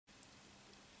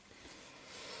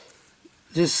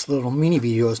This little mini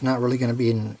video is not really going to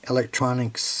be an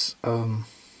electronics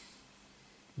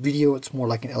video. It's more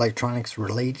like an electronics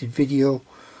related video.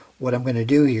 What I'm going to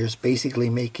do here is basically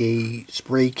make a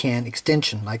spray can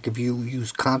extension, like if you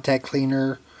use contact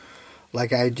cleaner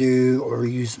like I do, or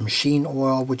use machine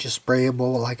oil which is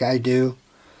sprayable like I do.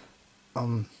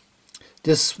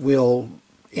 This will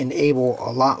enable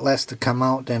a lot less to come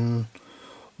out than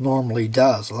normally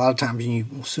does. A lot of times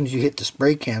as soon as you hit the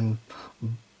spray can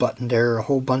button there, a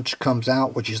whole bunch comes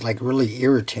out, which is like really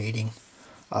irritating,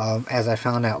 as I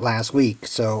found out last week.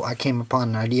 So I came upon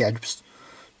an idea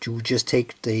to just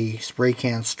take the spray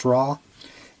can straw,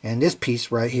 and this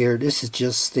piece right here, this is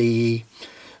just the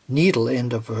needle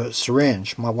end of a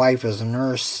syringe. My wife is a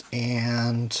nurse,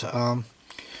 and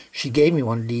she gave me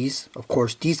one of these. Of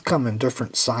course, these come in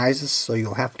different sizes, so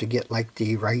you'll have to get like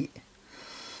the right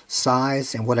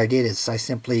size. And what I did is I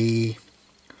simply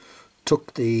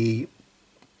took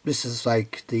this is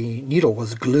like the needle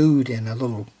was glued in a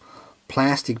little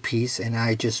plastic piece, and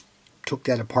I just took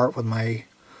that apart with my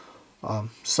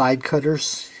side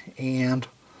cutters, and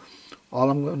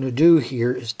all I'm going to do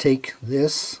here is take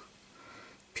this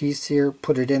piece here,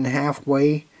 put it in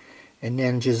halfway, and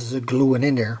then just glue it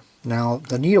in there. Now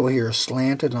the needle here is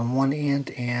slanted on one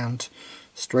end and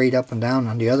straight up and down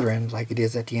on the other end, like it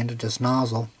is at the end of this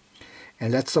nozzle,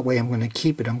 and that's the way I'm going to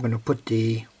keep it. I'm going to put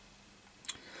the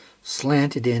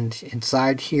slanted end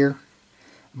inside here.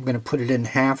 I'm going to put it in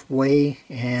halfway,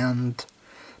 and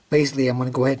basically I'm going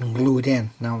to go ahead and glue it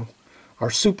in. Now our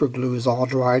super glue is all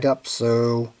dried up,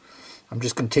 so I'm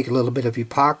just going to take a little bit of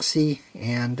epoxy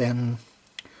and then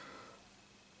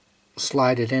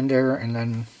slide it in there, and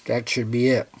then that should be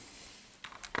it.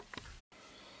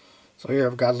 So here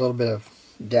I've got a little bit of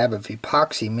dab of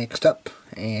epoxy mixed up,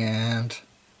 and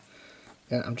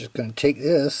then I'm just going to take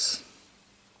this,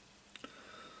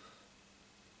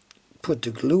 put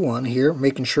the glue on here,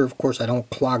 making sure of course I don't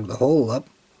clog the hole up,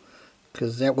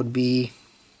 because that would be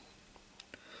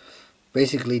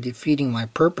basically defeating my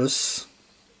purpose.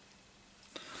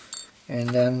 And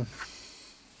then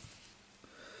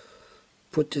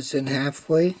put this in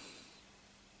halfway.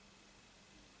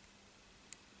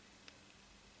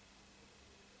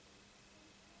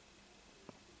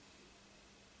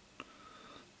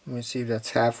 Let me see if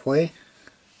that's halfway,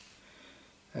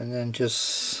 and then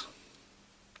just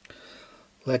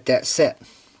let that set.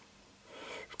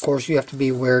 Of course, you have to be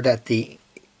aware that the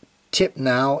tip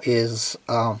now is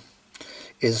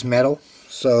metal,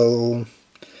 so in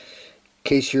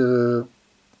case you're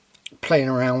playing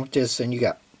around with this and you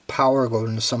got power going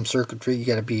into some circuitry, you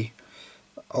got to be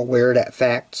aware of that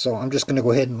fact. So I'm just going to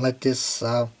go ahead and let this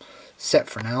set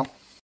for now.